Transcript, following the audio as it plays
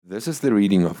This is the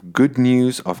reading of Good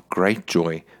News of Great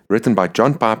Joy, written by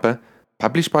John Piper,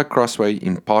 published by Crossway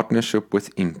in partnership with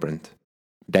Imprint.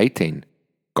 Day 10.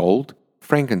 Gold,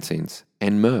 frankincense,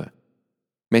 and myrrh.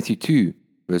 Matthew 2,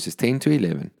 verses 10 to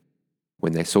 11.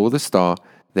 When they saw the star,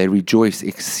 they rejoiced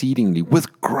exceedingly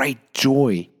with great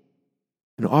joy.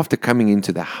 And after coming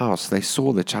into the house, they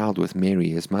saw the child with Mary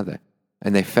his mother,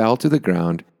 and they fell to the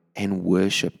ground and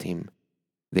worshipped him.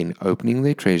 Then opening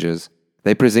their treasures,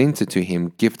 they presented to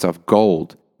him gifts of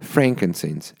gold,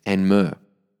 frankincense, and myrrh.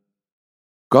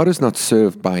 God is not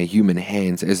served by human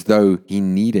hands as though he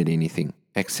needed anything.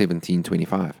 Acts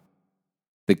 17:25.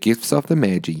 The gifts of the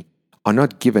Magi are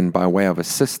not given by way of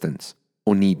assistance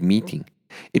or need meeting.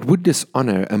 It would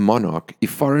dishonor a monarch if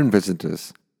foreign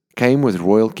visitors came with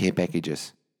royal care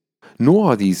packages.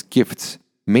 Nor are these gifts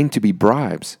meant to be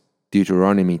bribes.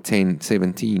 Deuteronomy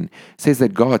 10:17 says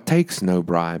that God takes no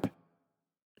bribe.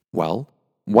 Well,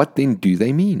 what then do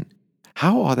they mean?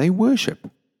 How are they worshipped?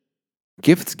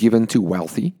 Gifts given to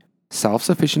wealthy,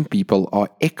 self-sufficient people are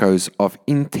echoes of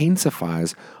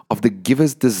intensifiers of the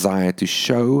giver's desire to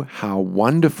show how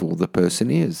wonderful the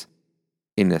person is.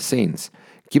 In a sense,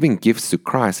 giving gifts to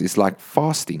Christ is like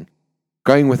fasting,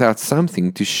 going without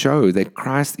something to show that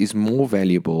Christ is more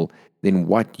valuable than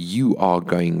what you are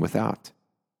going without.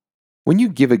 When you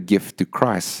give a gift to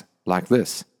Christ like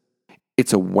this,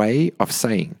 it's a way of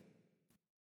saying,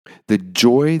 the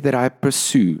joy that I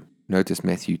pursue, notice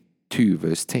Matthew 2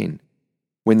 verse 10,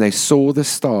 when they saw the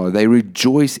star, they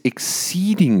rejoiced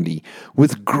exceedingly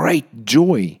with great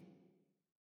joy,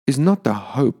 is not the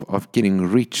hope of getting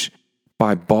rich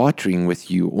by bartering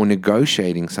with you or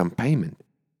negotiating some payment.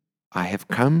 I have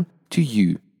come to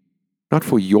you, not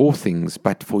for your things,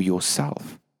 but for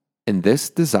yourself. And this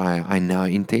desire I now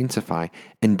intensify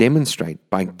and demonstrate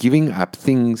by giving up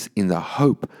things in the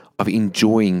hope of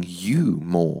enjoying you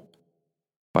more.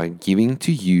 By giving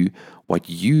to you what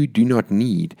you do not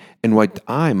need and what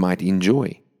I might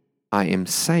enjoy, I am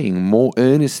saying more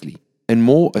earnestly and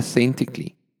more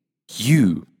authentically,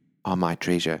 you are my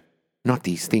treasure, not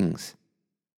these things.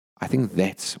 I think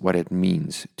that's what it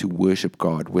means to worship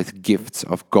God with gifts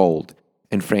of gold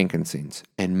and frankincense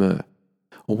and myrrh,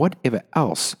 or whatever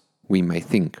else we may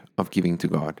think of giving to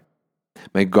God.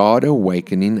 May God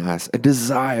awaken in us a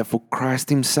desire for Christ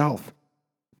Himself.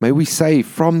 May we say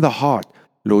from the heart,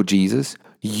 Lord Jesus,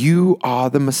 you are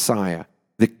the Messiah,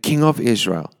 the King of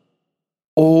Israel.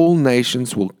 All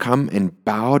nations will come and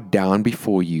bow down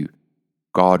before you.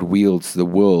 God wields the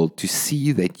world to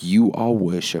see that you are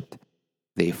worshipped.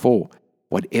 Therefore,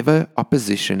 whatever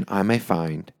opposition I may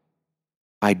find,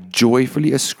 I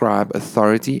joyfully ascribe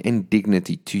authority and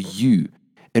dignity to you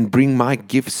and bring my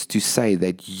gifts to say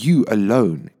that you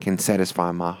alone can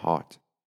satisfy my heart.